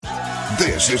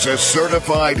This is a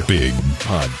certified Big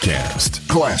Podcast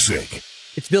classic.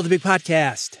 It's Build a Big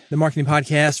Podcast, the marketing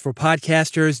podcast for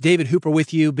podcasters. David Hooper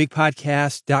with you,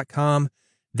 bigpodcast.com.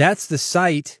 That's the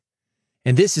site.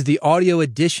 And this is the audio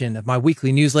edition of my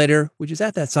weekly newsletter, which is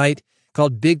at that site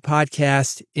called Big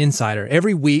Podcast Insider.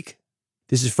 Every week,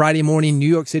 this is Friday morning, New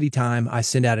York City time, I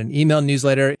send out an email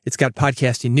newsletter. It's got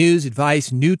podcasting news,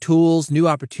 advice, new tools, new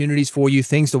opportunities for you,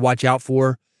 things to watch out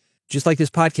for. Just like this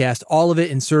podcast, all of it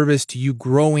in service to you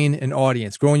growing an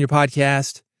audience, growing your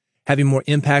podcast, having more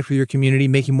impact with your community,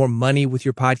 making more money with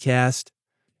your podcast.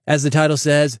 As the title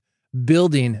says,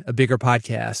 building a bigger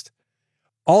podcast.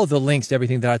 All of the links to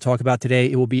everything that I talk about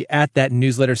today, it will be at that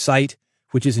newsletter site,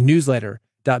 which is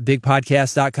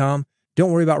newsletter.bigpodcast.com.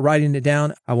 Don't worry about writing it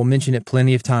down. I will mention it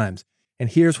plenty of times. And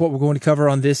here's what we're going to cover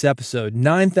on this episode.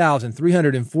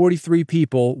 9,343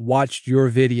 people watched your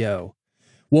video.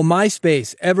 Will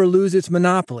MySpace ever lose its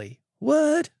monopoly?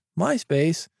 What?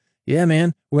 MySpace? Yeah,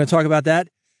 man. We're going to talk about that.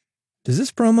 Does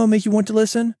this promo make you want to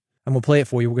listen? I'm going to play it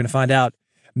for you. We're going to find out.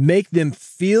 Make them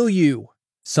feel you.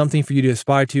 Something for you to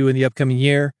aspire to in the upcoming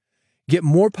year. Get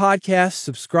more podcast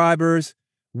subscribers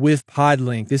with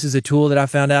Podlink. This is a tool that I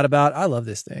found out about. I love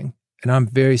this thing. And I'm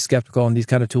very skeptical on these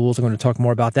kind of tools. I'm going to talk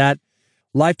more about that.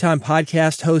 Lifetime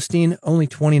podcast hosting, only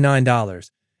 $29. Now,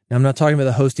 I'm not talking about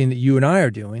the hosting that you and I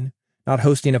are doing. Not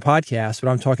hosting a podcast, but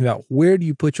I'm talking about where do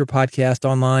you put your podcast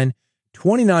online?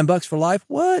 $29 for life?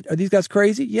 What? Are these guys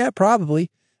crazy? Yeah, probably.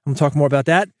 I'm going to talk more about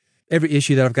that. Every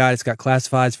issue that I've got, it's got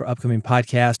classifieds for upcoming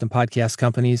podcast and podcast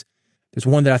companies. There's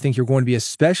one that I think you're going to be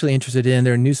especially interested in.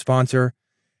 They're a new sponsor.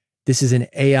 This is an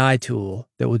AI tool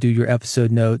that will do your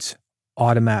episode notes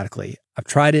automatically. I've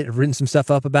tried it. I've written some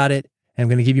stuff up about it, and I'm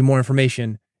going to give you more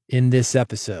information in this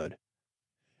episode.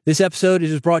 This episode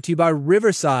is brought to you by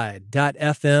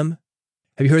Riverside.fm.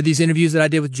 Have you heard these interviews that I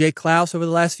did with Jake Klaus over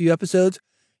the last few episodes?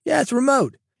 Yeah, it's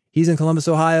remote. He's in Columbus,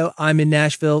 Ohio. I'm in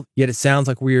Nashville, yet it sounds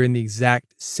like we're in the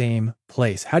exact same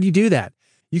place. How do you do that?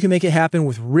 You can make it happen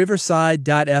with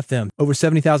Riverside.fm. Over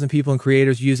 70,000 people and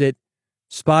creators use it.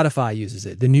 Spotify uses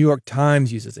it. The New York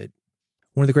Times uses it.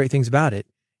 One of the great things about it,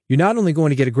 you're not only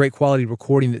going to get a great quality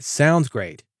recording that sounds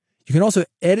great, you can also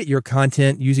edit your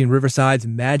content using Riverside's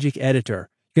Magic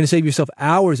Editor. You're going to save yourself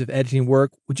hours of editing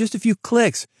work with just a few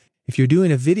clicks. If you're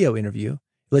doing a video interview, it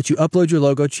lets you upload your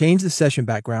logo, change the session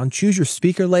background, choose your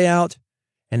speaker layout,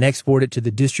 and export it to the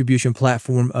distribution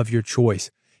platform of your choice.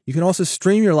 You can also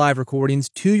stream your live recordings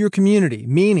to your community,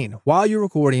 meaning while you're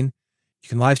recording, you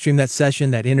can live stream that session,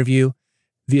 that interview,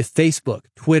 via Facebook,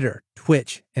 Twitter,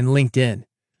 Twitch, and LinkedIn.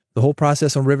 The whole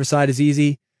process on Riverside is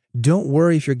easy. Don't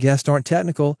worry if your guests aren't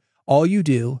technical. All you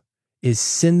do is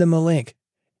send them a link.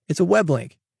 It's a web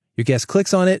link. Your guest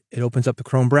clicks on it. It opens up the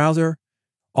Chrome browser.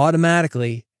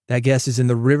 Automatically, that guest is in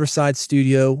the Riverside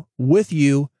studio with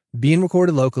you, being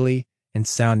recorded locally and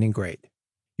sounding great.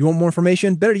 You want more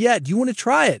information? Better yet, do you want to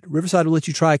try it? Riverside will let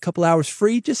you try a couple hours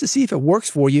free just to see if it works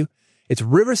for you. It's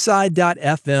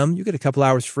Riverside.fm. You get a couple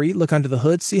hours free. Look under the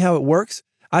hood, see how it works.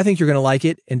 I think you're going to like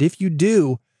it. And if you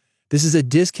do, this is a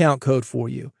discount code for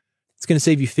you. It's going to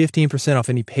save you 15% off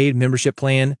any paid membership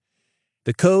plan.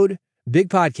 The code, Big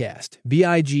Podcast,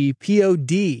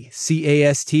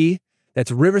 BIGPODCAST. That's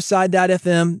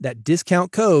Riverside.fm. That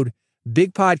discount code,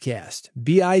 Big Podcast,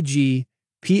 BIGPODCAST.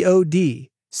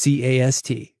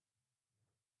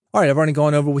 All right, I've already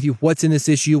gone over with you what's in this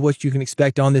issue, what you can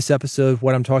expect on this episode,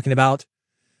 what I'm talking about.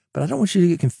 But I don't want you to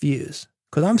get confused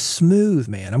because I'm smooth,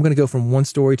 man. I'm going to go from one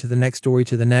story to the next story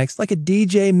to the next, like a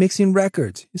DJ mixing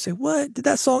records. You say, what? Did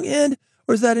that song end?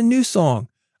 Or is that a new song?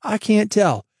 I can't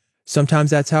tell. Sometimes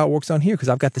that's how it works on here because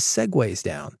I've got the segues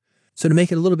down. So to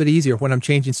make it a little bit easier when I'm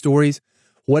changing stories,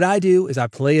 what I do is I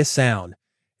play a sound.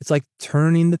 It's like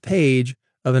turning the page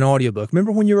of an audiobook.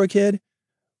 Remember when you were a kid?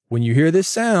 When you hear this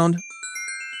sound,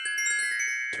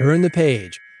 turn the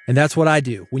page. And that's what I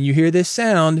do. When you hear this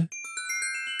sound,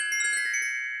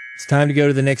 it's time to go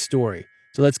to the next story.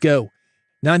 So let's go.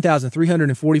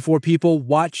 9,344 people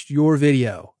watched your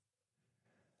video.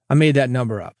 I made that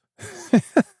number up.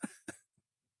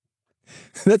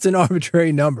 That's an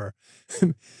arbitrary number.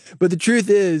 But the truth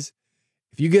is,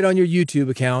 if you get on your YouTube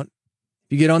account,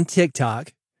 if you get on TikTok,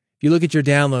 if you look at your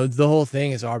downloads, the whole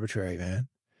thing is arbitrary, man.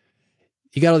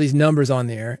 You got all these numbers on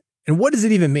there. And what does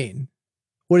it even mean?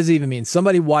 What does it even mean?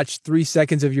 Somebody watched 3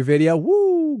 seconds of your video.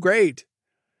 Woo, great.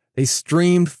 They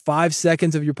streamed 5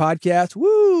 seconds of your podcast.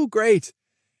 Woo, great.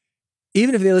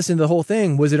 Even if they listened to the whole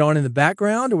thing, was it on in the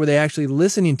background or were they actually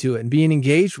listening to it and being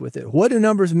engaged with it? What do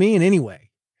numbers mean anyway?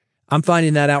 I'm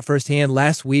finding that out firsthand.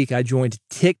 Last week, I joined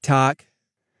TikTok.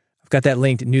 I've got that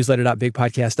linked at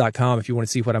newsletter.bigpodcast.com if you want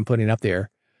to see what I'm putting up there.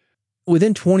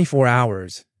 Within 24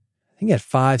 hours, think he had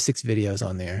 5-6 videos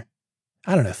on there.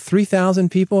 I don't know, 3,000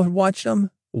 people had watched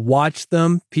them. Watch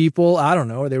them, people. I don't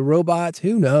know. Are they robots?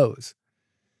 Who knows?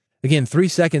 Again, 3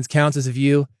 seconds counts as a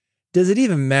view. Does it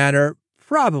even matter?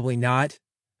 Probably not.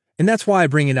 And that's why I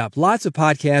bring it up. Lots of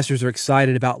podcasters are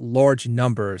excited about large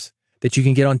numbers that you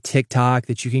can get on TikTok,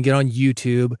 that you can get on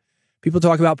YouTube. People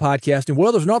talk about podcasting.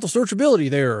 Well, there's not the searchability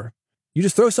there. You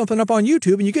just throw something up on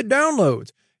YouTube and you get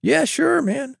downloads. Yeah, sure,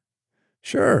 man.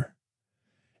 Sure.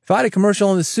 If I had a commercial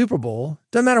on the Super Bowl,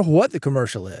 doesn't matter what the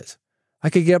commercial is. I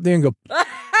could get up there and go,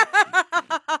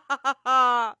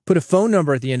 put a phone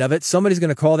number at the end of it. Somebody's going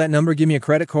to call that number, give me a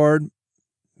credit card.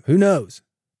 Who knows?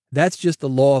 That's just the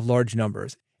law of large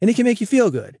numbers. And it can make you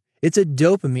feel good. It's a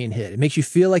dopamine hit. It makes you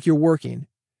feel like you're working.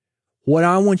 What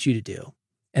I want you to do,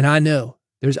 and I know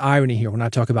there's irony here when I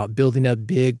talk about building a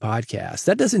big podcast.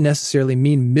 That doesn't necessarily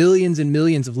mean millions and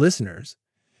millions of listeners.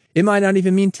 It might not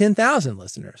even mean 10,000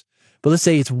 listeners. But let's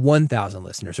say it's 1,000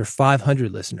 listeners or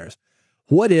 500 listeners.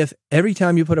 What if every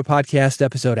time you put a podcast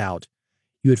episode out,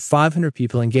 you had 500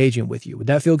 people engaging with you? Would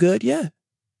that feel good? Yeah,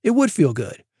 it would feel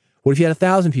good. What if you had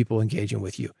 1,000 people engaging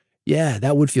with you? Yeah,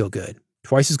 that would feel good.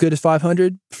 Twice as good as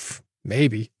 500?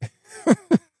 Maybe.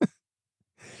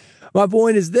 My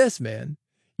point is this, man.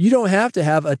 You don't have to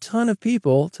have a ton of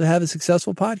people to have a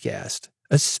successful podcast,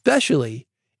 especially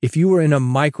if you were in a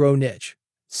micro niche,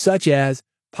 such as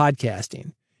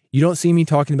podcasting. You don't see me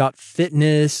talking about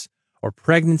fitness or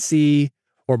pregnancy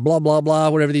or blah, blah, blah,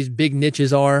 whatever these big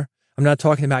niches are. I'm not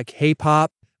talking about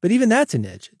K-pop, but even that's a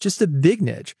niche, just a big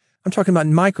niche. I'm talking about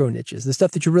micro niches, the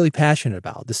stuff that you're really passionate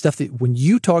about, the stuff that when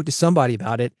you talk to somebody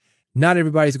about it, not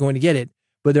everybody's going to get it,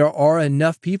 but there are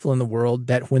enough people in the world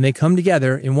that when they come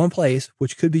together in one place,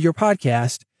 which could be your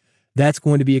podcast, that's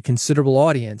going to be a considerable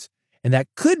audience. And that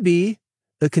could be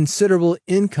a considerable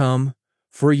income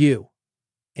for you.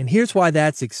 And here's why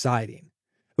that's exciting,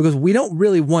 because we don't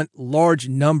really want large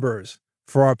numbers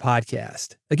for our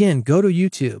podcast. Again, go to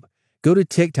YouTube, go to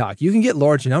TikTok. You can get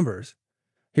large numbers.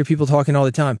 Hear people talking all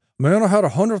the time. Man, I had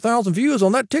 100,000 views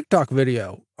on that TikTok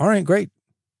video. All right, great.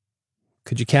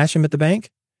 Could you cash them at the bank?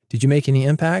 Did you make any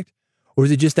impact? Or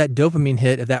is it just that dopamine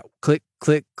hit of that click,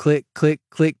 click, click, click,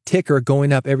 click ticker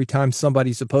going up every time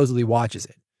somebody supposedly watches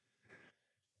it?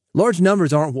 Large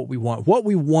numbers aren't what we want. What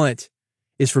we want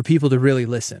is for people to really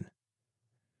listen.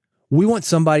 We want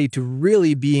somebody to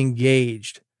really be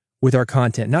engaged with our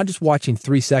content, not just watching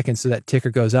 3 seconds so that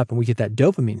ticker goes up and we get that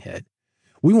dopamine hit.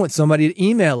 We want somebody to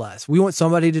email us. We want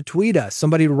somebody to tweet us,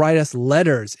 somebody to write us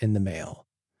letters in the mail.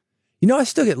 You know, I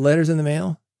still get letters in the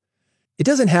mail. It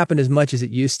doesn't happen as much as it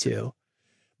used to,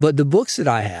 but the books that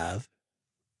I have,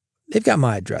 they've got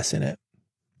my address in it.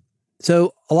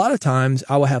 So a lot of times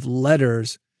I will have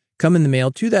letters come in the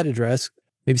mail to that address.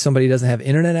 Maybe somebody doesn't have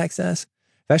internet access.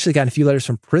 I've actually gotten a few letters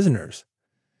from prisoners,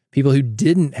 people who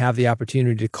didn't have the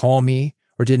opportunity to call me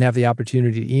or didn't have the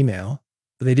opportunity to email,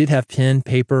 but they did have pen,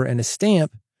 paper, and a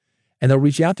stamp, and they'll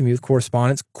reach out to me with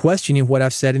correspondence questioning what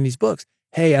I've said in these books.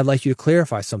 Hey, I'd like you to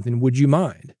clarify something. Would you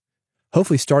mind?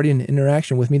 Hopefully starting an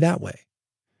interaction with me that way.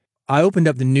 I opened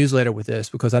up the newsletter with this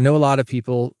because I know a lot of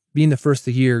people, being the first of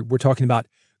the year, we're talking about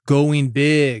going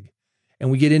big,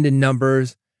 and we get into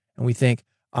numbers and we think,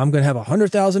 I'm going to have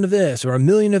 100,000 of this or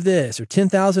 1,000,000 of this or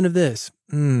 10,000 of this.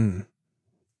 I mean,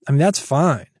 that's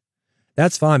fine.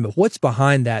 That's fine. But what's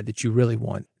behind that you really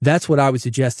want? That's what I would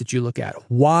suggest that you look at.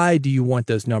 Why do you want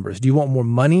those numbers? Do you want more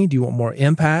money? Do you want more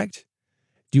impact?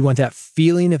 Do you want that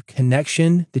feeling of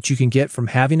connection that you can get from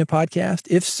having a podcast?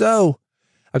 If so,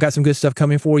 I've got some good stuff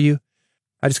coming for you.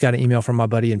 I just got an email from my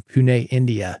buddy in Pune,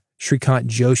 India, Shrikant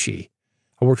Joshi.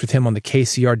 I worked with him on the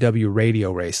KCRW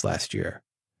radio race last year.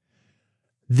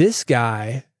 This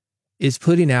guy is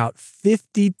putting out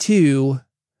 52,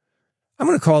 I'm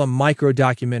going to call them micro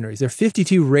documentaries. They're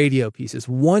 52 radio pieces,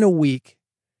 one a week,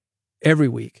 every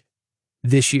week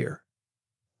this year.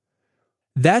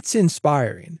 That's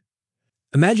inspiring.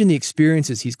 Imagine the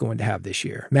experiences he's going to have this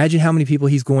year. Imagine how many people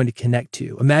he's going to connect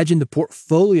to. Imagine the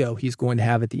portfolio he's going to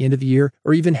have at the end of the year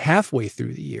or even halfway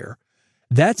through the year.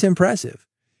 That's impressive.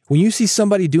 When you see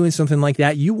somebody doing something like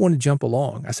that, you want to jump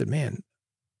along. I said, man,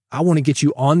 I want to get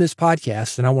you on this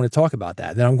podcast and I want to talk about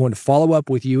that. Then I'm going to follow up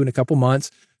with you in a couple months,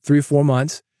 3 or 4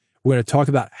 months. We're going to talk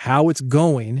about how it's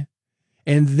going.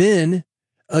 And then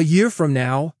a year from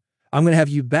now, I'm going to have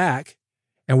you back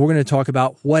and we're going to talk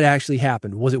about what actually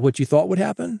happened. Was it what you thought would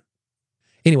happen?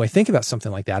 Anyway, think about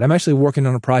something like that. I'm actually working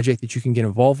on a project that you can get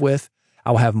involved with.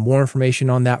 I will have more information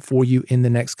on that for you in the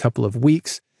next couple of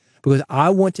weeks because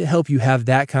I want to help you have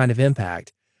that kind of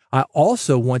impact. I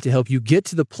also want to help you get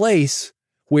to the place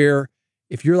where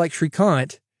if you're like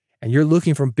Shrikant and you're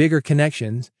looking for bigger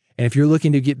connections, and if you're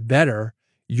looking to get better,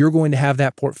 you're going to have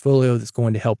that portfolio that's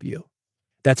going to help you.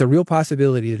 That's a real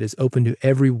possibility that is open to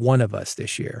every one of us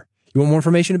this year. You want more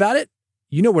information about it?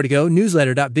 You know where to go,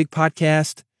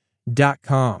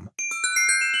 newsletter.bigpodcast.com.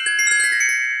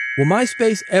 Will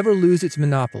MySpace ever lose its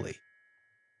monopoly?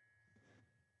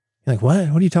 You're like, what?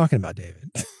 What are you talking about,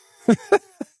 David?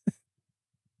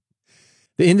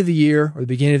 The end of the year or the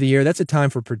beginning of the year, that's a time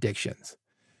for predictions.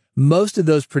 Most of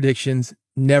those predictions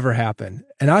never happen.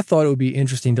 And I thought it would be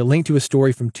interesting to link to a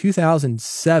story from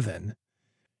 2007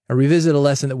 and revisit a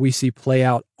lesson that we see play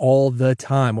out all the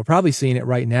time. We're probably seeing it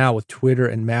right now with Twitter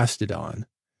and Mastodon.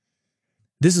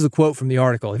 This is a quote from the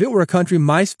article. If it were a country,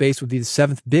 MySpace would be the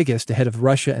 7th biggest ahead of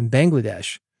Russia and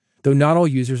Bangladesh, though not all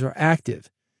users are active.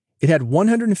 It had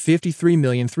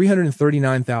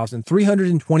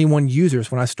 153,339,321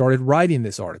 users when I started writing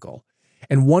this article,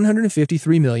 and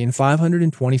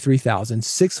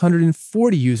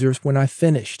 153,523,640 users when I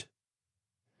finished.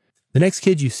 The next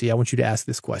kid you see, I want you to ask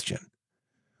this question.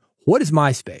 What is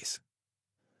MySpace?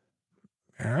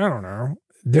 I don't know.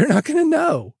 They're not going to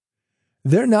know.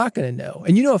 They're not going to know.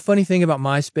 And you know a funny thing about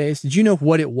MySpace? Did you know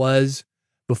what it was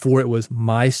before it was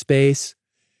MySpace?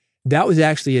 That was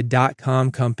actually a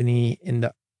 .com company in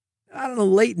the,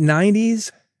 late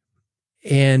 90s.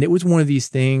 And it was one of these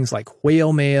things like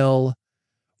Whale Mail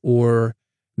or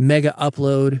Mega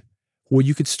Upload, where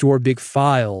you could store big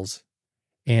files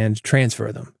and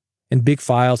transfer them. And big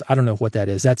files, I don't know what that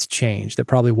is. That's changed. That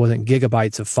probably wasn't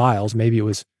gigabytes of files. Maybe it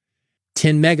was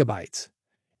 10 megabytes.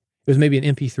 It was maybe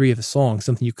an MP3 of a song,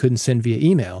 something you couldn't send via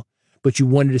email, but you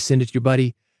wanted to send it to your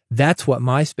buddy. That's what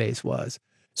MySpace was.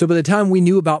 So by the time we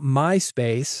knew about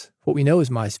MySpace, what we know is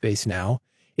MySpace now,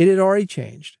 it had already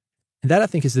changed. And that, I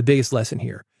think, is the biggest lesson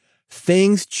here.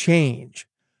 Things change.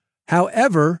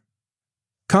 However,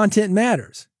 content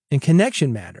matters and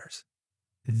connection matters.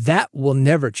 That will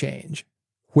never change.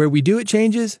 Where we do, it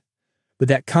changes, but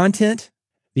that content,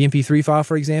 the MP3 file,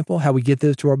 for example, how we get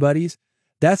those to our buddies,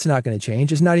 that's not going to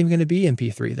change. It's not even going to be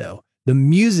MP3, though. The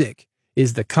music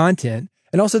is the content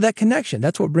and also that connection.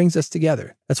 That's what brings us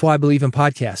together. That's why I believe in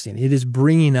podcasting. It is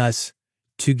bringing us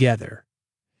together.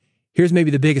 Here's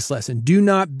maybe the biggest lesson. Do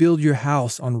not build your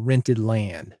house on rented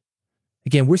land.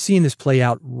 Again, we're seeing this play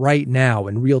out right now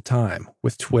in real time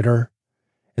with Twitter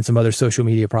and some other social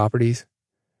media properties.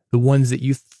 The ones that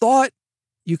you thought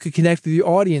you could connect with your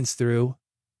audience through,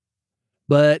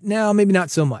 but now maybe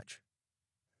not so much.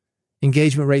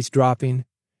 Engagement rates dropping.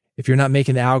 If you're not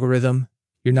making the algorithm,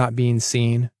 you're not being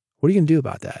seen. What are you going to do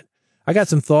about that? I got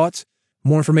some thoughts.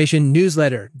 More information,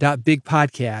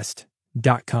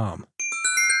 newsletter.bigpodcast.com.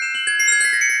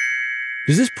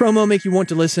 Does this promo make you want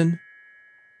to listen?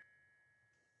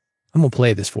 I'm going to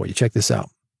play this for you. Check this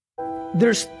out.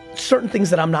 There's certain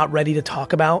things that I'm not ready to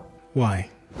talk about. Why?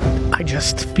 I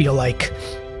just feel like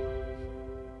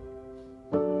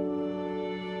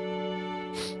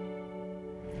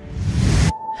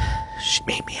she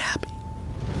made me happy.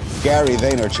 Gary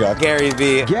Vaynerchuk. Gary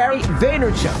V. Gary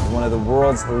Vaynerchuk. One of the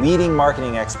world's leading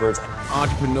marketing experts.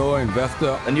 Entrepreneur,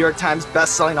 investor, A New York Times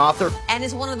best-selling author. And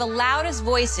is one of the loudest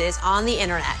voices on the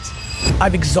internet.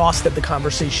 I've exhausted the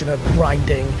conversation of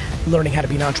grinding, learning how to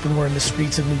be an entrepreneur in the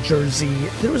streets of New Jersey.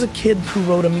 There was a kid who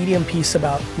wrote a Medium piece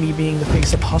about me being the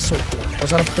face of hustle. I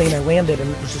was on a plane, I landed, and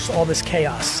it was just all this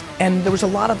chaos. And there was a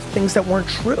lot of things that weren't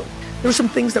true. There were some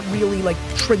things that really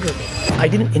triggered me. I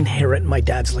didn't inherit my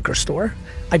dad's liquor store.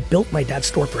 I built my dad's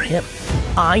store for him.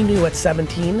 I knew at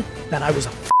 17 that I was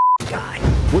a guy.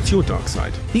 What's your dark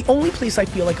side? The only place I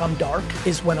feel like I'm dark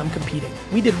is when I'm competing.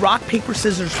 We did rock, paper,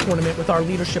 scissors tournament with our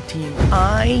leadership team.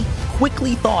 I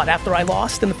quickly thought after I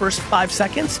lost in the first 5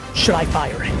 seconds, should I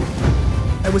fire him?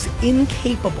 I was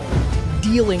incapable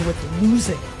dealing with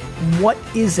losing. What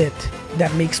is it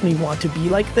that makes me want to be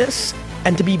like this?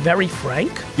 And to be very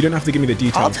frank, You don't have to give me the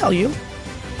details. I'll tell you,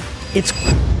 it's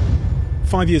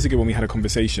 5 years ago when we had a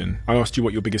conversation, I asked you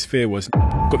what your biggest fear was.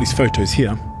 Got these photos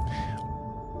here.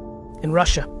 in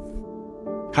Russia.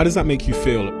 How does that make you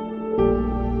feel?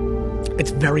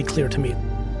 It's very clear to me.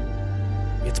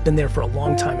 It's been there for a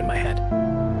long time in my head.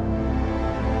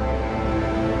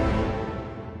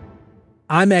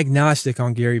 I'm agnostic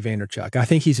on Gary Vaynerchuk. I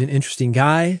think he's an interesting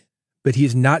guy, but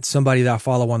he's not somebody that I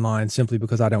follow online simply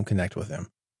because I don't connect with him.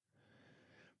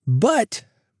 But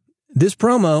this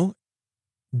promo,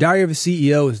 Diary of a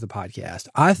CEO is the podcast.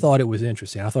 I thought it was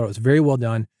interesting. I thought it was very well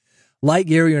done. Like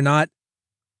Gary or not,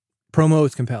 promo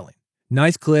is compelling.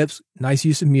 Nice clips, nice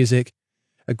use of music,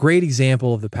 a great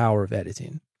example of the power of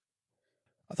editing.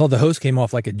 I thought the host came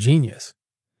off like a genius.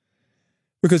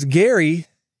 Because Gary,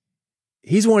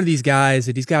 he's one of these guys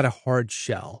that he's got a hard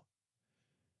shell.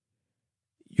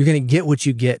 You're going to get what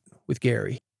you get with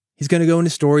Gary. He's going to go into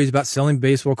stories about selling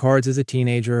baseball cards as a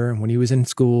teenager and when he was in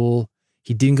school.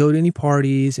 He didn't go to any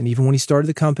parties. And even when he started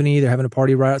the company, they're having a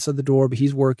party right outside the door, but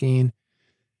he's working.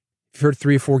 If you've heard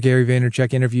 3 or 4 Gary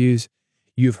Vaynerchuk interviews,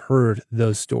 you've heard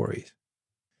those stories.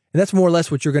 And that's more or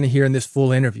less what you're going to hear in this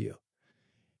full interview.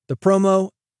 The promo,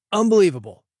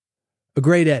 unbelievable. A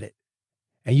great edit.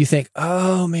 And you think,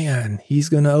 oh man, he's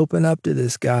going to open up to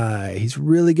this guy. He's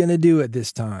really going to do it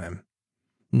this time.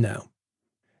 No,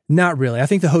 not really. I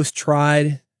think the host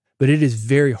tried, but it is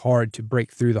very hard to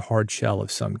break through the hard shell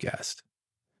of some guest.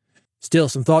 Still,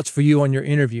 some thoughts for you on your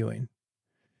interviewing.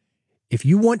 If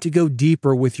you want to go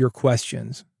deeper with your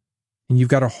questions and you've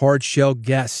got a hard shell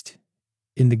guest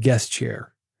in the guest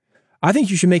chair, I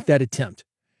think you should make that attempt.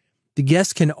 The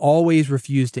guest can always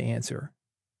refuse to answer.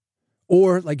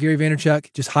 Or, like Gary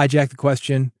Vaynerchuk, just hijack the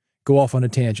question, go off on a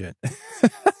tangent.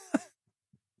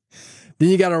 Then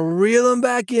you got to reel them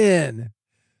back in.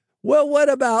 Well, what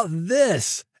about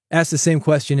this? Ask the same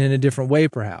question in a different way,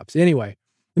 perhaps. Anyway,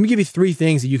 let me give you 3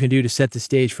 things that you can do to set the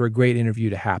stage for a great interview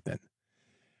to happen.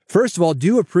 First of all,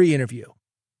 do a pre-interview.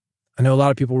 I know a lot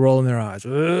of people rolling their eyes.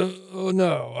 Oh,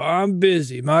 no, I'm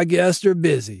busy. My guests are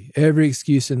busy. Every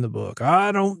excuse in the book.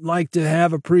 I don't like to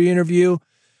have a pre-interview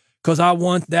because I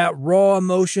want that raw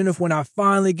emotion of when I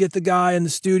finally get the guy in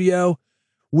the studio,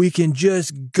 we can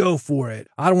just go for it.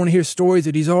 I don't want to hear stories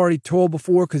that he's already told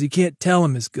before because he can't tell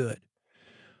them as good.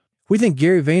 We think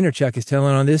Gary Vaynerchuk is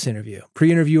telling on this interview,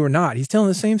 pre-interview or not. He's telling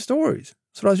the same stories.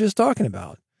 That's what I was just talking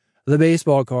about. The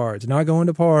baseball cards, not going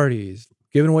to parties,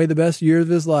 giving away the best years of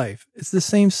his life. It's the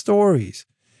same stories.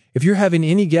 If you're having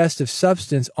any guest of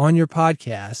substance on your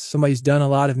podcast, somebody who's done a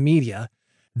lot of media,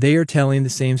 they are telling the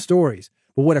same stories.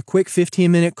 But what a quick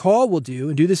 15-minute call will do,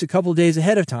 and do this a couple of days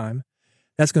ahead of time,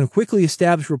 that's going to quickly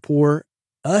establish rapport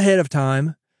ahead of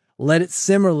time, let it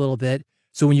simmer a little bit.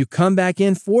 So when you come back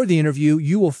in for the interview,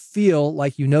 you will feel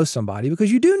like you know somebody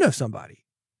because you do know somebody.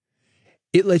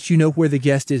 It lets you know where the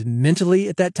guest is mentally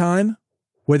at that time,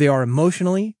 where they are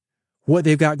emotionally, what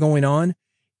they've got going on.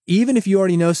 Even if you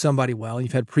already know somebody well and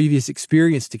you've had previous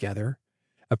experience together,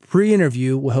 a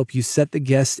pre-interview will help you set the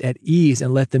guests at ease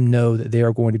and let them know that they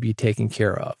are going to be taken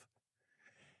care of.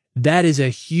 That is a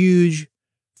huge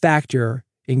factor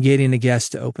in getting a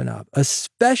guest to open up,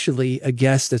 especially a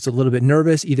guest that's a little bit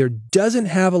nervous, either doesn't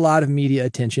have a lot of media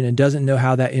attention and doesn't know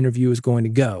how that interview is going to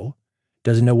go,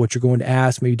 doesn't know what you're going to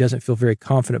ask, maybe doesn't feel very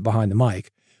confident behind the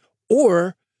mic,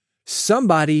 or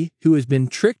somebody who has been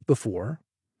tricked before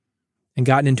and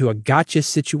gotten into a gotcha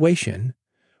situation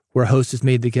where a host has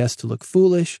made the guest to look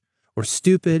foolish or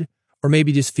stupid or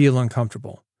maybe just feel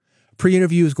uncomfortable.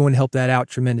 Pre-interview is going to help that out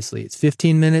tremendously. It's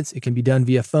 15 minutes. It can be done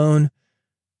via phone.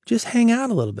 Just hang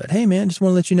out a little bit. Hey, man, just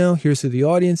want to let you know, here's who the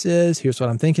audience is. Here's what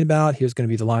I'm thinking about. Here's going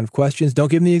to be the line of questions. Don't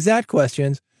give me the exact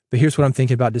questions, but here's what I'm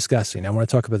thinking about discussing. I want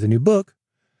to talk about the new book.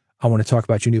 I want to talk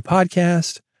about your new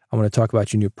podcast. I want to talk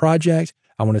about your new project.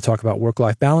 I want to talk about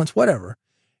work-life balance, whatever.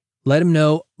 Let them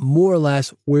know more or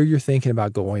less where you're thinking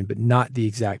about going, but not the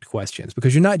exact questions,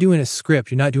 because you're not doing a script.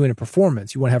 You're not doing a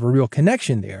performance. You want to have a real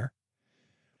connection there,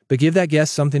 but give that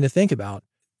guest something to think about.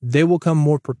 They will come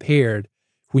more prepared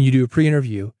when you do a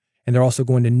pre-interview, and they're also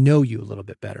going to know you a little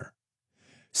bit better.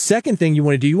 Second thing you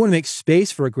want to do, you want to make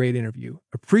space for a great interview.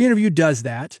 A pre-interview does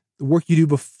that. The work you do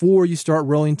before you start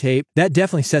rolling tape, that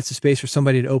definitely sets the space for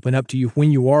somebody to open up to you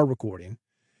when you are recording.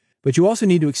 But you also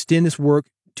need to extend this work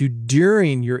to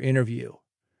during your interview.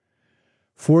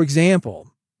 For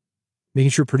example, making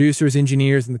sure producers,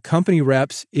 engineers, and the company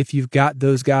reps, if you've got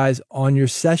those guys on your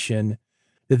session,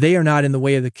 that they are not in the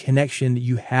way of the connection that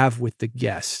you have with the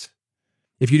guest.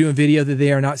 If you're doing video, that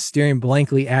they are not staring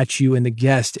blankly at you and the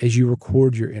guest as you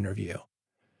record your interview.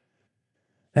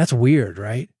 That's weird,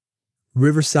 right?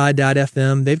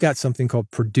 Riverside.fm, they've got something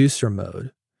called producer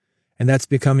mode. And that's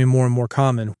becoming more and more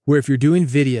common, where if you're doing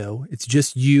video, it's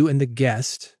just you and the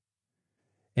guest,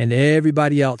 and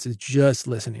everybody else is just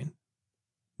listening.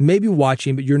 Maybe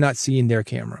watching, but you're not seeing their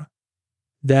camera.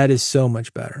 That is so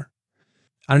much better.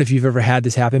 I don't know if you've ever had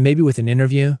this happen, maybe with an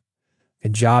interview, a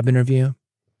job interview.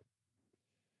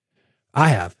 I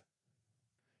have.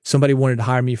 Somebody wanted to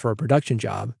hire me for a production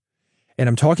job, and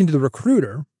I'm talking to the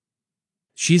recruiter.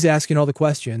 She's asking all the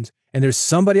questions, and there's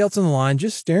somebody else on the line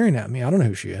just staring at me. I don't know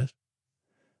who she is.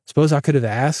 Suppose I could have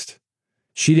asked.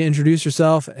 She didn't introduce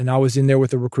herself, and I was in there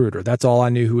with the recruiter. That's all I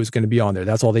knew who was going to be on there.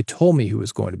 That's all they told me who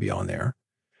was going to be on there.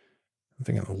 I'm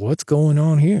thinking, what's going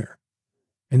on here?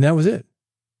 And that was it.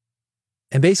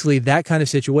 And basically, that kind of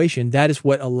situation, that is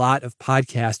what a lot of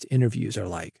podcast interviews are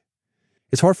like.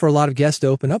 It's hard for a lot of guests to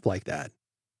open up like that.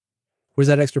 Where's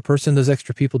that extra person, those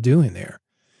extra people doing there?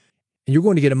 And you're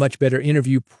going to get a much better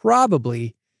interview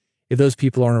probably if those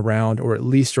people aren't around or at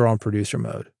least are on producer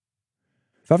mode.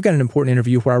 If I've got an important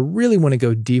interview where I really want to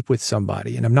go deep with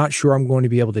somebody and I'm not sure I'm going to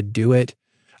be able to do it,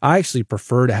 I actually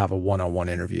prefer to have a one-on-one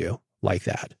interview like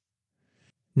that.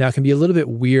 Now, it can be a little bit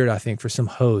weird, I think, for some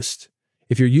hosts,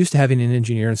 if you're used to having an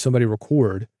engineer and somebody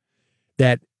record,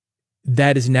 that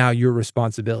is now your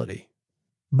responsibility.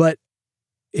 But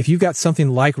if you've got something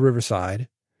like Riverside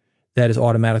that is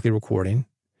automatically recording,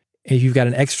 and if you've got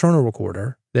an external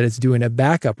recorder that is doing a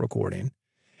backup recording,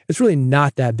 it's really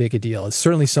not that big a deal. It's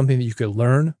certainly something that you could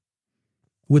learn.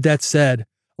 With that said,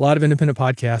 a lot of independent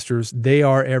podcasters, they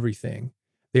are everything.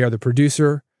 They are the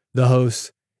producer, the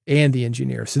host, and the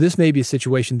engineer. So this may be a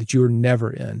situation that you are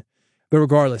never in. But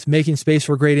regardless, making space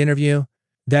for a great interview,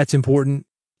 that's important.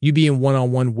 You being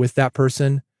one-on-one with that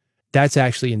person, that's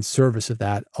actually in service of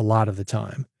that a lot of the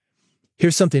time.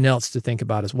 Here's something else to think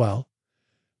about as well.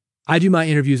 I do my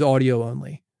interviews audio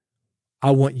only.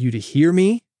 I want you to hear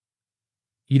me.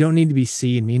 You don't need to be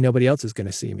seeing me. Nobody else is going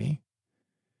to see me.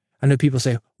 I know people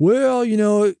say, well,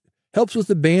 it helps with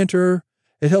the banter.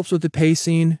 It helps with the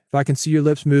pacing. If I can see your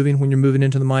lips moving when you're moving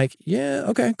into the mic. Yeah,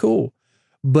 okay, cool.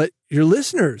 But your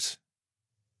listeners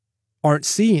aren't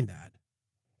seeing that.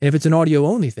 And if it's an audio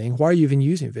only thing, why are you even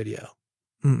using video?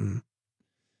 And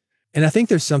I think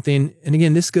there's something, and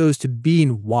again, this goes to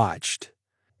being watched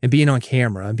and being on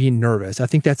camera and being nervous. I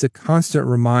think that's a constant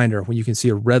reminder when you can see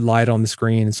a red light on the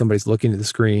screen and somebody's looking at the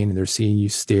screen and they're seeing you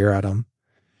stare at them.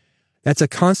 That's a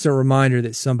constant reminder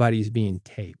that somebody's being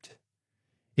taped.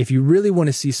 If you really want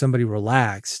to see somebody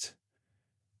relaxed,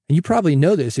 and you probably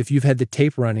know this if you've had the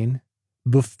tape running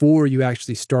before you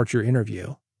actually start your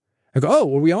interview. I go,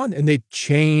 oh, are we on? And they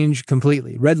change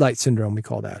completely. Red light syndrome, we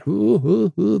call that.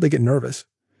 They get nervous.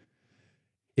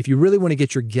 If you really want to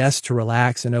get your guests to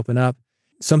relax and open up,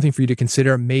 something for you to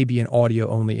consider may be an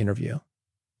audio-only interview.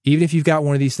 Even if you've got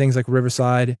one of these things like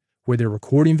Riverside where they're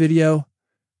recording video,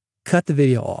 cut the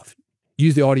video off.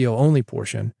 Use the audio-only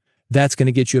portion. That's going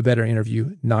to get you a better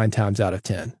interview 9 times out of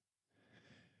 10.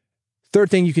 Third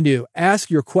thing you can do, ask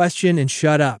your question and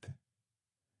shut up.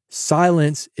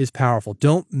 Silence is powerful.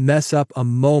 Don't mess up a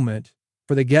moment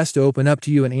for the guest to open up to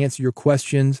you and answer your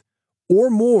questions or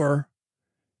more,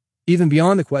 even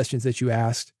beyond the questions that you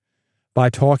asked, by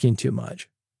talking too much.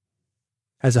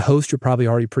 As a host, you're probably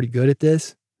already pretty good at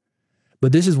this,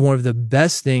 but this is one of the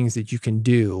best things that you can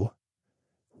do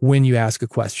when you ask a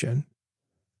question.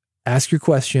 Ask your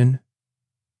question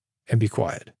and be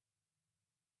quiet.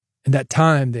 And that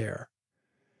time there,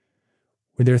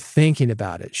 when they're thinking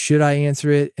about it, should I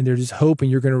answer it? And they're just hoping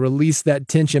you're going to release that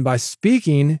tension by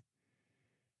speaking.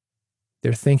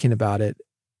 They're thinking about it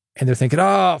and they're thinking,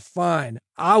 oh, fine.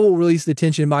 I will release the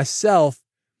tension myself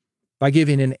by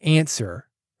giving an answer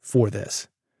for this.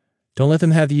 Don't let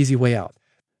them have the easy way out.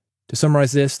 To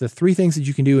summarize this, the 3 things that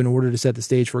you can do in order to set the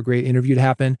stage for a great interview to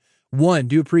happen. 1,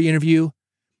 do a pre-interview.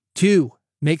 2,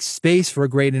 make space for a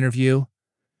great interview.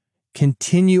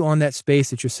 Continue on that space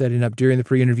that you're setting up during the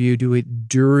pre-interview. Do it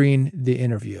during the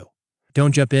interview.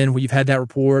 Don't jump in when you've had that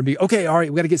rapport and be, okay, all right,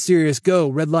 we got to get serious. Go,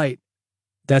 red light.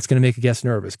 That's going to make a guest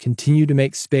nervous. Continue to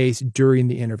make space during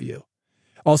the interview.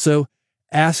 Also,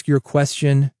 ask your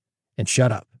question and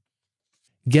shut up.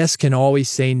 Guests can always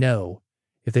say no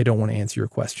if they don't want to answer your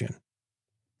question.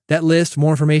 That list,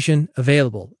 more information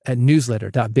available at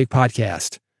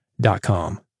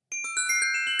newsletter.bigpodcast.com.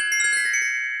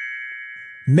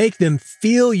 Make them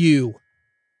feel you.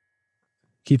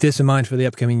 Keep this in mind for the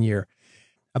upcoming year.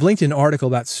 I've linked an article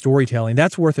about storytelling.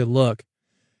 That's worth a look.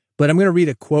 But I'm going to read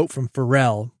a quote from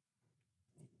Pharrell.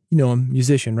 You know him,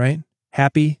 musician, right?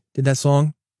 Happy did that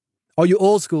song. All you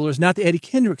old schoolers, not the Eddie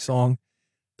Kendrick song,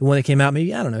 the one that came out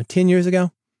maybe, 10 years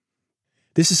ago.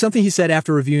 This is something he said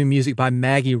after reviewing music by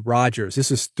Maggie Rogers. This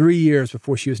was 3 years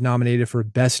before she was nominated for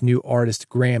Best New Artist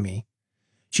Grammy.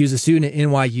 She was a student at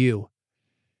NYU.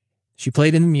 She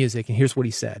played in the music, and here's what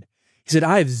he said. He said,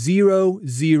 I have 0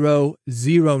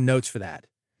 notes for that.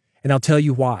 And I'll tell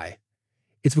you why.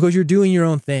 It's because you're doing your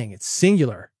own thing. It's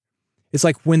singular. It's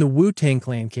like when the Wu-Tang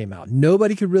Clan came out.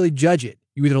 Nobody could really judge it.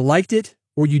 You either liked it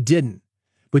or you didn't,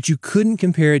 but you couldn't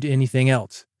compare it to anything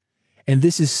else. And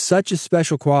this is such a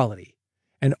special quality.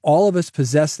 And all of us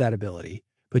possess that ability,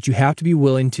 but you have to be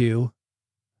willing to,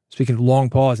 speaking of long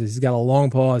pauses, he's got a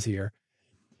long pause here.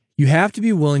 You have to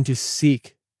be willing to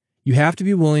seek. You have to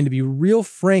be willing to be real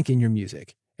frank in your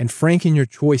music and frank in your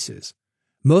choices.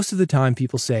 Most of the time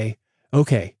people say,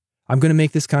 okay, I'm going to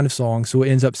make this kind of song so it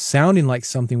ends up sounding like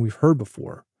something we've heard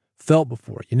before, felt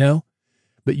before,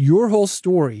 But your whole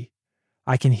story,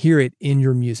 I can hear it in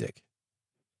your music.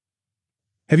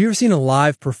 Have you ever seen a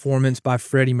live performance by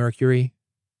Freddie Mercury?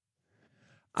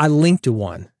 I linked to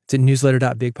one. It's at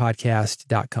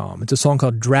newsletter.bigpodcast.com. It's a song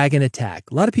called Dragon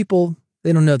Attack. A lot of people,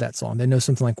 they don't know that song. They know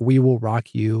something like We Will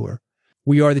Rock You or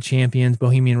We Are the Champions,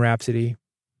 Bohemian Rhapsody.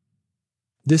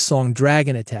 This song,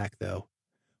 Dragon Attack, though,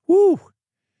 woo,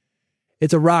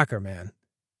 it's a rocker, man.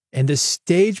 And the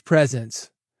stage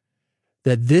presence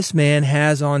that this man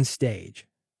has on stage,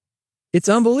 it's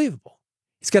unbelievable.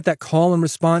 He's got that call and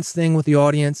response thing with the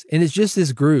audience, and it's just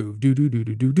this groove.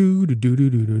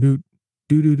 And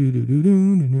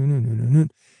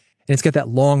it's got that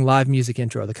long live music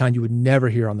intro, the kind you would never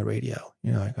hear on the radio.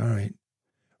 You're like, all right,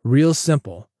 real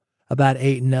simple, about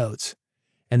 8 notes.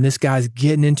 And this guy's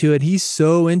getting into it. He's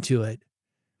so into it.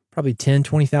 Probably 10,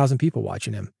 20,000 people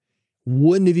watching him.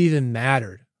 Wouldn't have even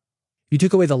mattered. You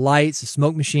took away the lights, the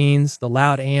smoke machines, the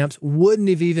loud amps, wouldn't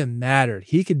have even mattered.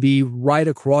 He could be right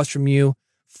across from you,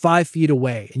 5 feet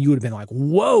away, and you would have been like,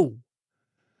 whoa,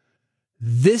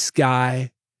 this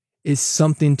guy is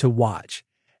something to watch.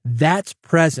 That's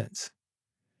presence.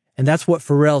 And that's what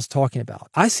Pharrell's talking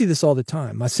about. I see this all the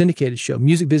time. My syndicated show,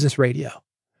 Music Business Radio.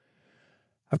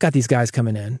 I've got these guys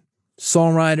coming in,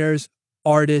 songwriters,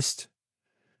 artists,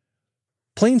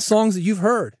 playing songs that you've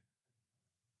heard.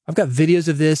 I've got videos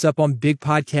of this up on Big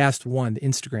Podcast One, the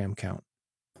Instagram account.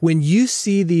 When you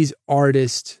see these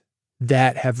artists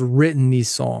that have written these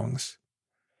songs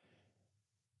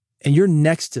and you're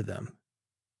next to them,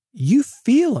 you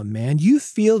feel them, man. You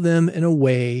feel them in a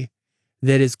way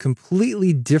that is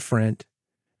completely different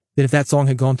than if that song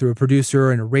had gone through a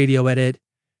producer and a radio edit.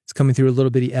 It's coming through a little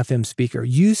bitty FM speaker.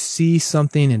 You see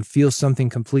something and feel something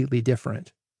completely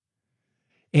different.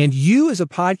 And you as a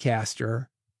podcaster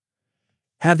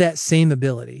have that same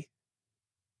ability.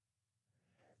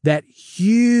 That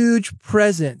huge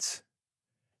presence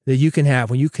that you can have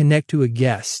when you connect to a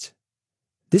guest.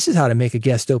 This is how to make a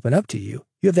guest open up to you.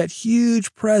 You have that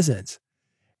huge presence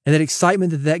and that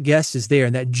excitement that that guest is there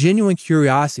and that genuine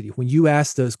curiosity when you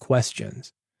ask those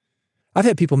questions. I've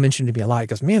had people mention to me a lot. He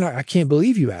goes, man, I can't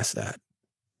believe you asked that.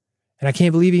 And I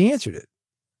can't believe he answered it.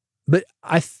 But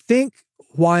I think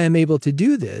why I'm able to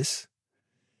do this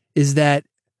is that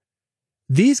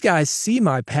these guys see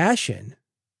my passion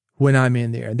when I'm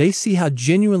in there. They see how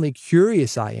genuinely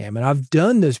curious I am. And I've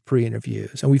done those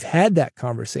pre-interviews and we've had that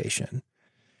conversation.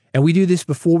 And we do this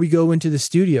before we go into the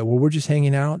studio where we're just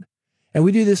hanging out. And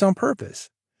we do this on purpose.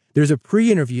 There's a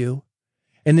pre-interview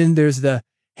and then there's the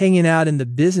hanging out in the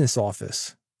business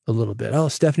office a little bit. Oh,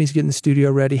 Stephanie's getting the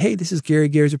studio ready. Hey, this is Gary.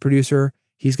 Gary's a producer.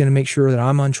 He's going to make sure that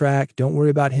I'm on track. Don't worry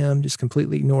about him. Just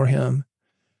completely ignore him.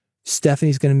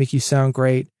 Stephanie's going to make you sound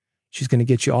great. She's going to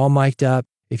get you all mic'd up.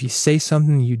 If you say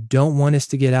something you don't want us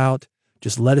to get out,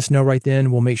 just let us know right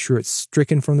then. We'll make sure it's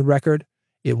stricken from the record.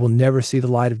 It will never see the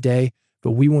light of day,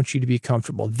 but we want you to be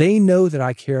comfortable. They know that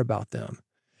I care about them.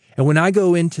 And when I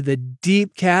go into the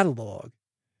deep catalog,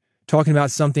 talking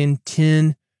about something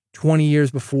 10, 20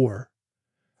 years before,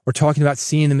 or talking about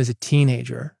seeing them as a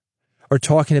teenager, or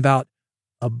talking about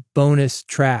a bonus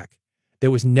track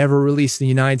that was never released in the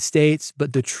United States,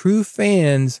 but the true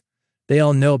fans, they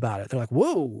all know about it. They're like,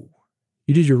 whoa,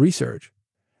 you did your research.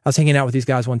 I was hanging out with these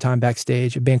guys one time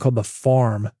backstage, a band called The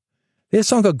Farm. They had a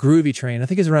song called Groovy Train. I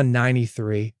think it was around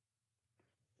 93.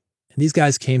 And these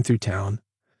guys came through town.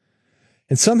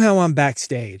 And somehow I'm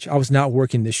backstage. I was not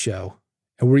working this show.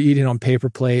 And we're eating on paper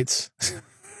plates,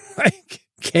 like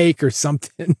cake or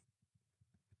something.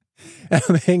 And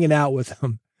I'm hanging out with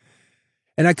them.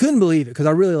 And I couldn't believe it because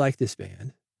I really like this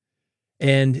band.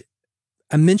 And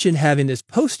I mentioned having this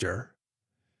poster,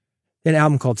 an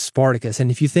album called Spartacus. And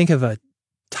if you think of a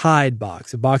Tide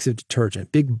box, a box of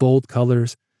detergent, big, bold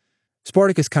colors,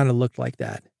 Spartacus kind of looked like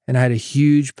that. And I had a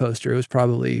huge poster. It was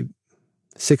probably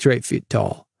 6 or 8 feet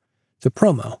tall. It's a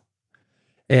promo.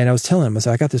 And I was telling him, I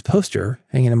said, I got this poster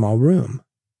hanging in my room.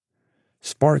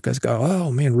 Spartacus go,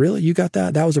 oh man, really? You got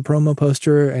that? That was a promo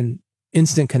poster and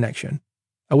instant connection.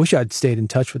 I wish I'd stayed in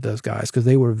touch with those guys because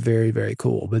they were very, very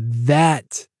cool. But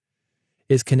that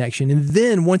is connection. And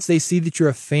then once they see that you're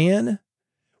a fan,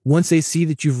 once they see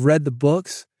that you've read the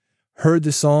books, heard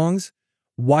the songs,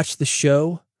 watched the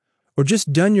show, or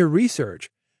just done your research,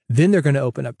 then they're going to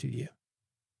open up to you.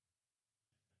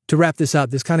 To wrap this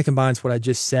up, this kind of combines what I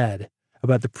just said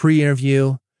about the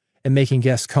pre-interview and making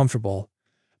guests comfortable,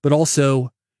 but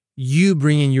also you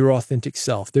bringing your authentic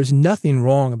self. There's nothing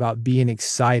wrong about being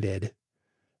excited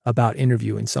about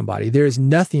interviewing somebody. There is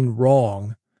nothing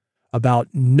wrong about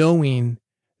knowing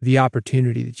the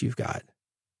opportunity that you've got.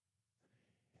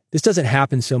 This doesn't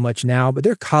happen so much now, but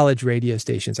there are college radio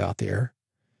stations out there.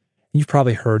 You've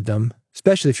probably heard them,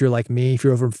 especially if you're like me, if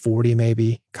you're over 40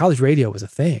 maybe. College radio was a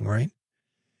thing, right?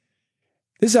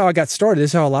 This is how I got started. This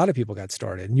is how a lot of people got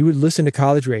started. And you would listen to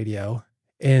college radio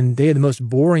and they had the most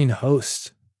boring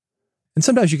hosts. And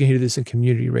sometimes you can hear this in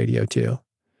community radio too.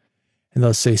 And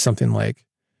they'll say something like,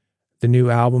 the new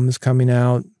album is coming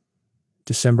out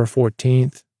December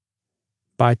 14th.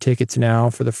 Buy tickets now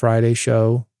for the Friday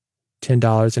show,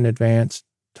 $10 in advance,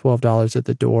 $12 at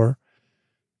the door.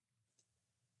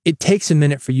 It takes a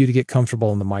minute for you to get comfortable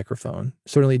on the microphone.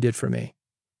 Certainly did for me.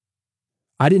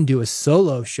 I didn't do a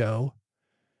solo show.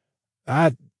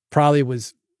 I probably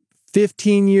was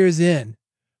 15 years in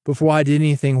before I did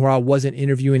anything where I wasn't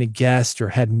interviewing a guest or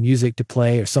had music to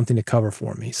play or something to cover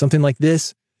for me. Something like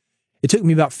this, it took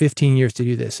me about 15 years to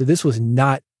do this. So this was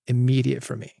not immediate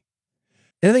for me.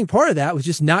 And I think part of that was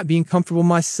just not being comfortable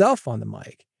myself on the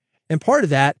mic. And part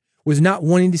of that was not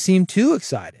wanting to seem too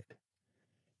excited.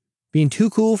 Being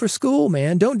too cool for school,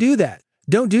 man. Don't do that.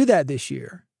 Don't do that this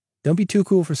year. Don't be too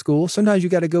cool for school. Sometimes you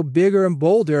got to go bigger and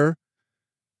bolder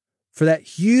for that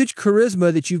huge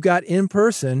charisma that you've got in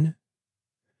person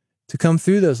to come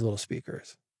through those little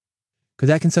speakers. Because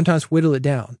that can sometimes whittle it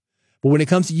down. But when it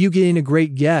comes to you getting a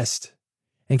great guest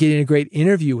and getting a great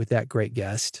interview with that great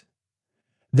guest,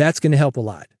 that's going to help a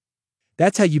lot.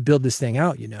 That's how you build this thing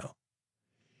out, you know.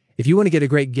 If you want to get a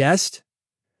great guest,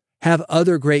 have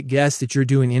other great guests that you're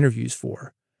doing interviews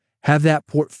for. Have that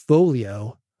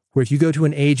portfolio where if you go to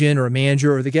an agent or a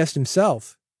manager or the guest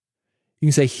himself, you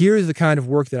can say, here's the kind of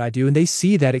work that I do. And they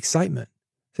see that excitement.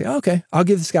 Say, okay, I'll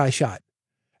give this guy a shot.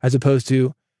 As opposed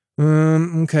to,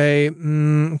 okay.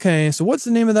 So what's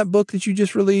the name of that book that you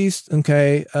just released?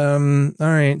 Okay. All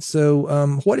right.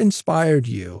 So, what inspired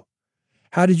you?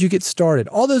 How did you get started?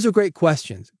 All those are great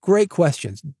questions. Great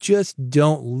questions. Just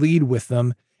don't lead with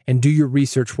them and do your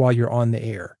research while you're on the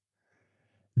air.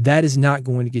 That is not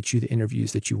going to get you the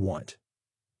interviews that you want.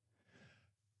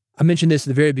 I mentioned this at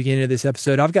the very beginning of this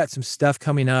episode. I've got some stuff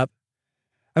coming up.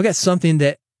 I've got something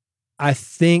that I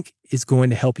think is going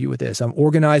to help you with this. I'm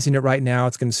organizing it right now.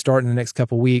 It's going to start in the next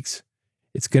couple of weeks.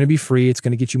 It's going to be free. It's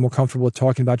going to get you more comfortable with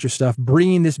talking about your stuff,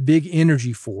 bringing this big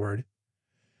energy forward.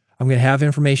 I'm going to have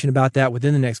information about that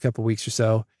within the next couple of weeks or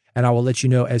so, and I will let you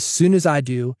know as soon as I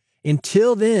do.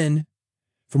 Until then,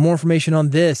 for more information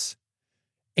on this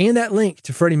and that link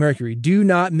to Freddie Mercury, do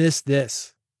not miss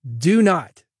this. Do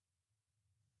not.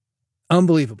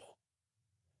 Unbelievable.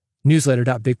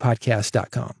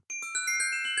 Newsletter.bigpodcast.com.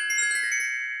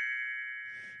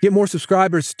 Get more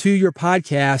subscribers to your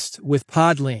podcast with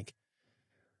Podlink.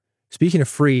 Speaking of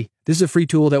free, this is a free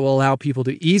tool that will allow people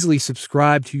to easily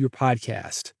subscribe to your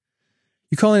podcast.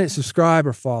 You calling it subscribe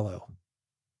or follow?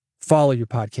 Follow your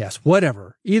podcast,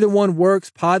 whatever. Either one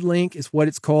works. Podlink is what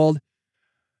it's called.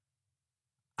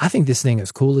 I think this thing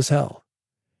is cool as hell.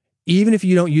 Even if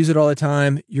you don't use it all the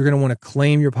time, you're going to want to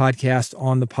claim your podcast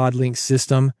on the Podlink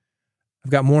system.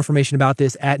 I've got more information about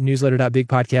this at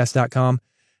newsletter.bigpodcast.com.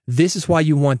 This is why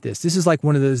you want this. This is like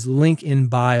one of those link in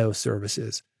bio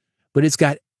services, but it's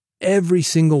got every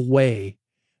single way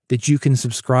that you can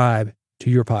subscribe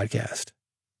to your podcast.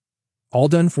 All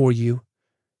done for you.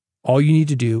 All you need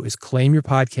to do is claim your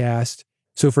podcast.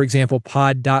 So for example,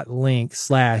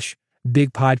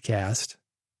 pod.link/bigpodcast.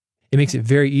 It makes it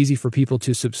very easy for people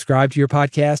to subscribe to your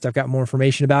podcast. I've got more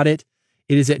information about it.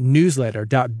 It is at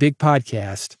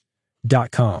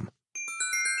newsletter.bigpodcast.com.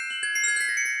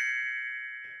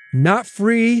 Not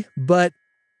free, but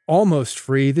almost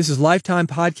free. This is lifetime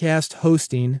podcast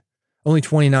hosting, only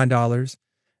 $29.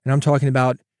 And I'm talking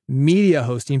about media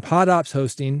hosting, PodOps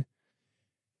hosting.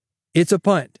 It's a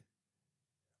punt,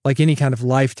 like any kind of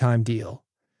lifetime deal.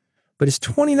 But it's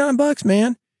 $29,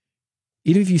 man.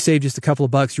 Even if you save just a couple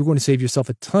of bucks, you're going to save yourself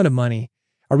a ton of money.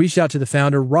 I reached out to the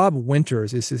founder, Rob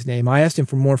Winters is his name. I asked him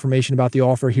for more information about the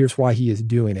offer. Here's why he is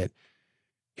doing it.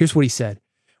 Here's what he said.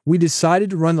 We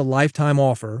decided to run the lifetime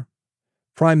offer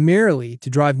primarily to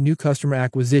drive new customer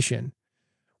acquisition.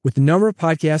 With the number of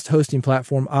podcast hosting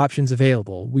platform options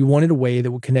available, we wanted a way that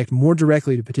would connect more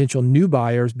directly to potential new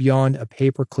buyers beyond a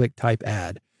pay-per-click type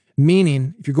ad.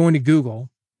 Meaning, if you're going to Google,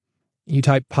 you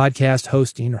type podcast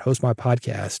hosting or host my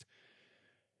podcast,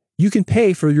 you can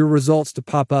pay for your results to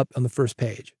pop up on the first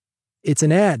page. It's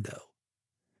an ad, though.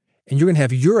 And you're going to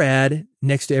have your ad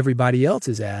next to everybody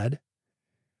else's ad.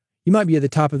 You might be at the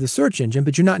top of the search engine,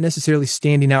 but you're not necessarily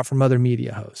standing out from other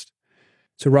media hosts.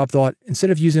 So Rob thought, instead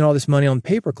of using all this money on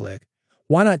pay-per-click,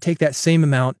 why not take that same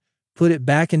amount, put it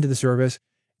back into the service,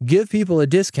 give people a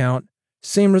discount,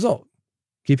 same result.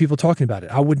 Get people talking about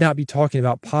it. I would not be talking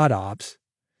about PodOps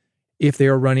if they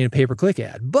are running a pay-per-click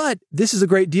ad. But this is a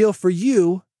great deal for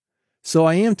you, so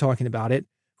I am talking about it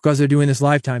because they're doing this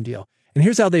lifetime deal. And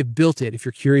here's how they've built it. If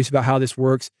you're curious about how this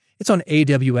works, it's on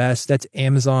AWS. That's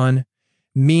Amazon,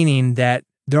 meaning that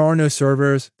there are no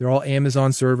servers. They're all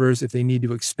Amazon servers. If they need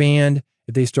to expand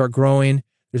If they start growing,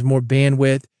 there's more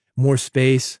bandwidth, more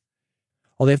space.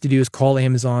 All they have to do is call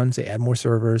Amazon, say add more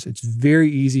servers. It's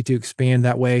very easy to expand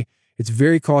that way. It's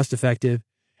very cost effective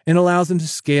and allows them to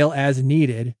scale as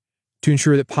needed to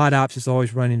ensure that PodOps is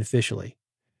always running officially.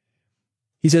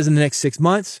 He says in the next 6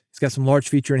 months, he's got some large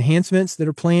feature enhancements that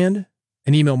are planned,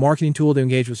 an email marketing tool to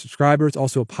engage with subscribers,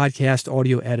 also a podcast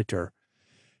audio editor.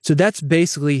 So that's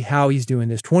basically how he's doing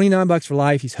this. $29 for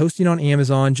life. He's hosting on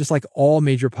Amazon, just like all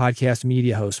major podcast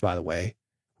media hosts, by the way.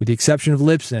 With the exception of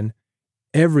Libsyn,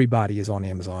 everybody is on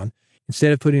Amazon.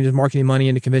 Instead of putting his marketing money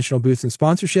into conventional booths and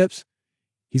sponsorships,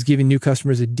 he's giving new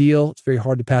customers a deal. It's very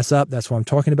hard to pass up. That's why I'm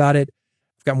talking about it.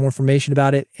 I've got more information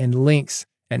about it and links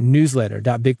at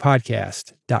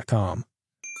newsletter.bigpodcast.com.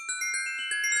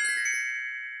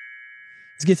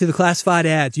 Let's get to the classified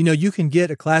ads. You know, you can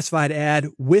get a classified ad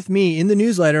with me in the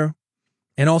newsletter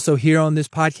and also here on this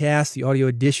podcast, the audio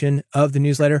edition of the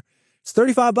newsletter. It's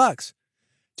 $35.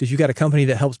 So if you've got a company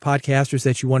that helps podcasters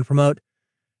that you want to promote,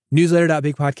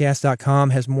 newsletter.bigpodcast.com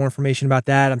has more information about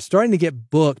that. I'm starting to get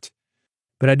booked,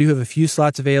 but I do have a few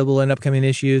slots available in upcoming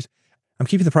issues. I'm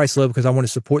keeping the price low because I want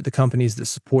to support the companies that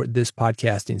support this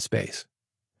podcasting space.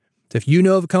 So if you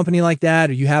know of a company like that,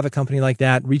 or you have a company like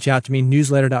that, reach out to me,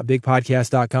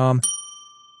 newsletter.bigpodcast.com.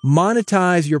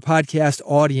 Monetize your podcast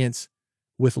audience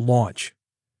with Launch.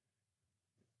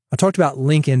 I talked about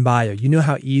link in bio. You know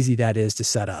how easy that is to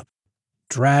set up.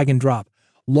 Drag and drop.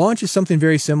 Launch is something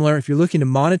very similar. If you're looking to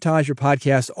monetize your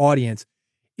podcast audience,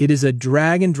 it is a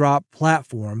drag and drop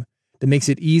platform that makes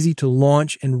it easy to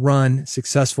launch and run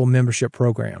successful membership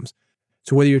programs.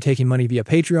 So whether you're taking money via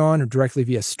Patreon or directly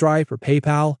via Stripe or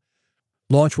PayPal,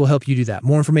 Launch will help you do that.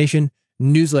 More information,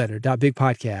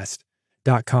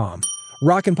 newsletter.bigpodcast.com.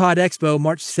 Rockin' Pod Expo,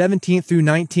 March 17th through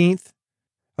 19th.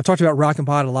 I've talked about Rockin'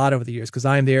 Pod a lot over the years because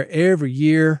I am there every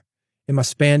year in my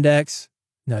spandex.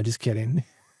 No, just kidding.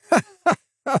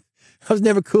 I was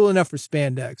never cool enough for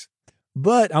spandex.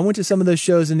 But I went to some of those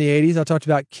shows in the 80s. I talked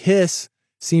about Kiss,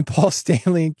 seeing Paul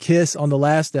Stanley and Kiss on the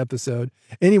last episode.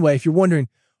 Anyway, if you're wondering,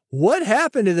 what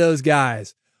happened to those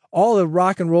guys? All the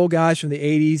rock and roll guys from the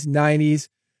 80s, 90s,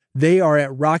 they are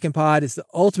at Rockin' Pod. It's the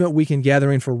ultimate weekend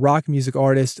gathering for rock music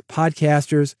artists,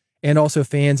 podcasters, and also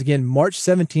fans. Again, March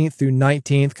 17th through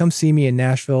 19th. Come see me in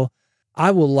Nashville.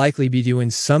 I will likely be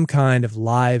doing some kind of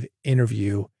live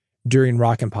interview during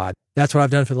Rockin' Pod. That's what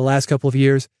I've done for the last couple of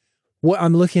years. What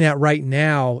I'm looking at right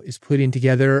now is putting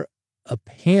together a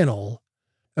panel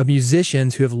of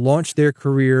musicians who have launched their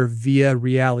career via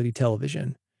reality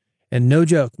television. And no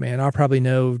joke, man, I probably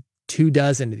know 24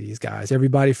 of these guys.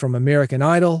 Everybody from American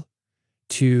Idol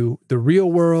to The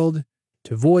Real World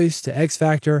to Voice to X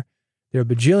Factor. There are a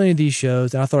bajillion of these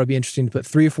shows, and I thought it'd be interesting to put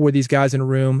 3 or 4 of these guys in a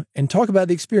room and talk about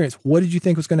the experience. What did you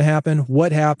think was going to happen?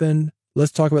 What happened?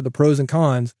 Let's talk about the pros and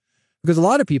cons. Because a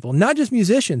lot of people, not just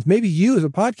musicians, maybe you as a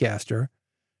podcaster.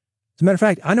 As a matter of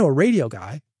fact, I know a radio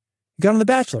guy who got on The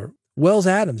Bachelor. Wells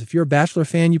Adams. If you're a Bachelor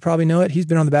fan, you probably know it. He's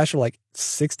been on The Bachelor like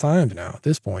 6 times now at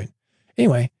this point.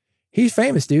 Anyway, he's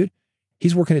famous, dude.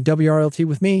 He's working at WRLT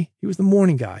with me. He was the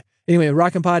morning guy. Anyway,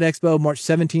 Rockin' Pod Expo, March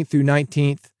 17th through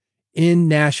 19th in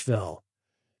Nashville.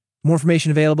 More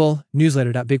information available,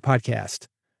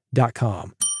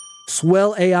 newsletter.bigpodcast.com.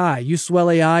 Swell AI. Use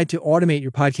Swell AI to automate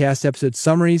your podcast episode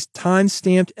summaries,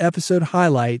 time-stamped episode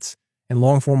highlights, and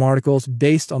long-form articles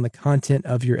based on the content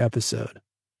of your episode.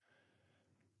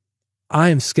 I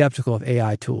am skeptical of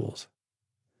AI tools.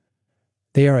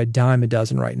 They are a dime a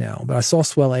dozen right now, but I saw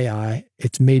Swell AI.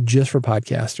 It's made just for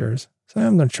podcasters, so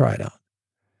I'm going to try it out.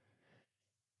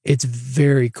 It's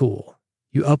very cool.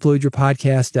 You upload your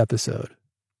podcast episode.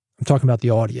 I'm talking about the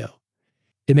audio.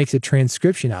 It makes a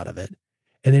transcription out of it,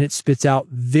 and then it spits out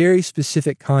very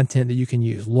specific content that you can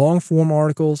use. Long-form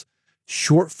articles,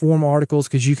 short-form articles,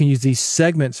 because you can use these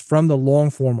segments from the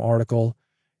long-form article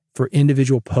for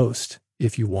individual posts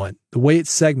if you want. The way it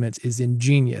segments is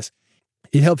ingenious.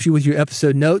 It helps you with your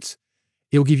episode notes.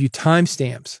 It will give you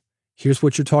timestamps. Here's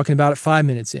what you're talking about at 5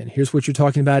 minutes in. Here's what you're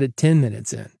talking about at 10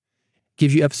 minutes in.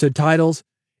 Give you episode titles.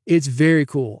 It's very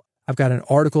cool. I've got an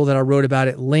article that I wrote about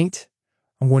it linked.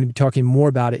 I'm going to be talking more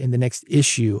about it in the next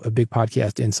issue of Big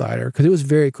Podcast Insider because it was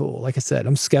very cool. Like I said,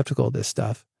 I'm skeptical of this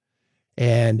stuff.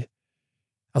 And I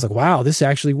was like, wow, this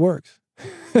actually works.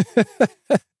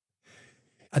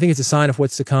 I think it's a sign of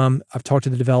what's to come. I've talked to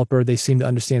the developer. They seem to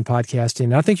understand podcasting.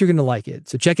 And I think you're going to like it.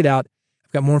 So check it out.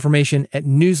 I've got more information at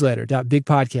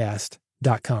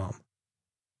newsletter.bigpodcast.com.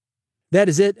 That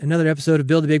is it. Another episode of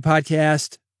Build a Big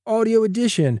Podcast, audio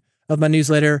edition of my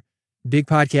newsletter, Big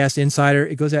Podcast Insider.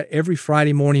 It goes out every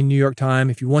Friday morning, New York time.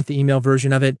 If you want the email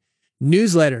version of it,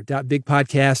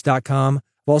 newsletter.bigpodcast.com.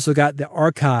 I've We've also got the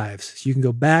archives. So you can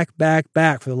go back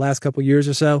for the last couple years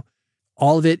or so.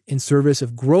 All of it in service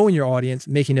of growing your audience,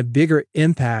 making a bigger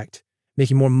impact,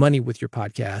 making more money with your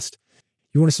podcast.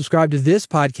 You want to subscribe to this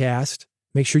podcast,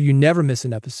 make sure you never miss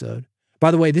an episode.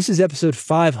 By the way, this is episode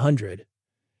 500.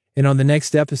 And on the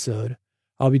next episode,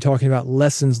 I'll be talking about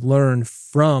lessons learned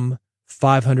from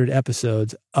 500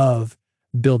 episodes of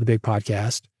Build a Big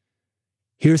Podcast.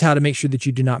 Here's how to make sure that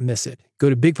you do not miss it.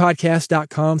 Go to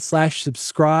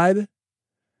bigpodcast.com/subscribe. I've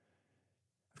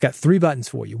got 3 buttons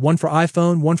for you. One for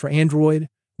iPhone, one for Android.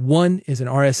 One is an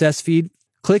RSS feed.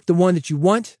 Click the one that you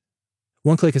want.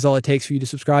 One click is all it takes for you to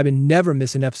subscribe and never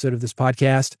miss an episode of this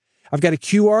podcast. I've got a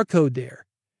QR code there.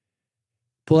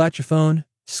 Pull out your phone,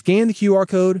 scan the QR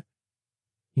code.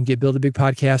 You can get Build a Big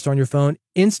Podcast on your phone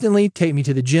instantly. Take me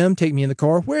to the gym, take me in the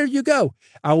car, wherever you go.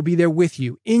 I will be there with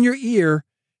you, in your ear,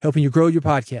 helping you grow your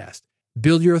podcast,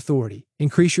 build your authority,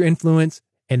 increase your influence,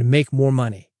 and make more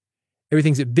money.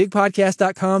 Everything's at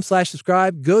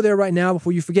bigpodcast.com/subscribe. Go there right now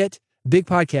before you forget.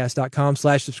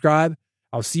 Bigpodcast.com/subscribe.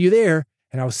 I'll see you there,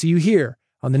 and I'll see you here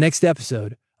on the next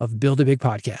episode of Build a Big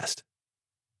Podcast.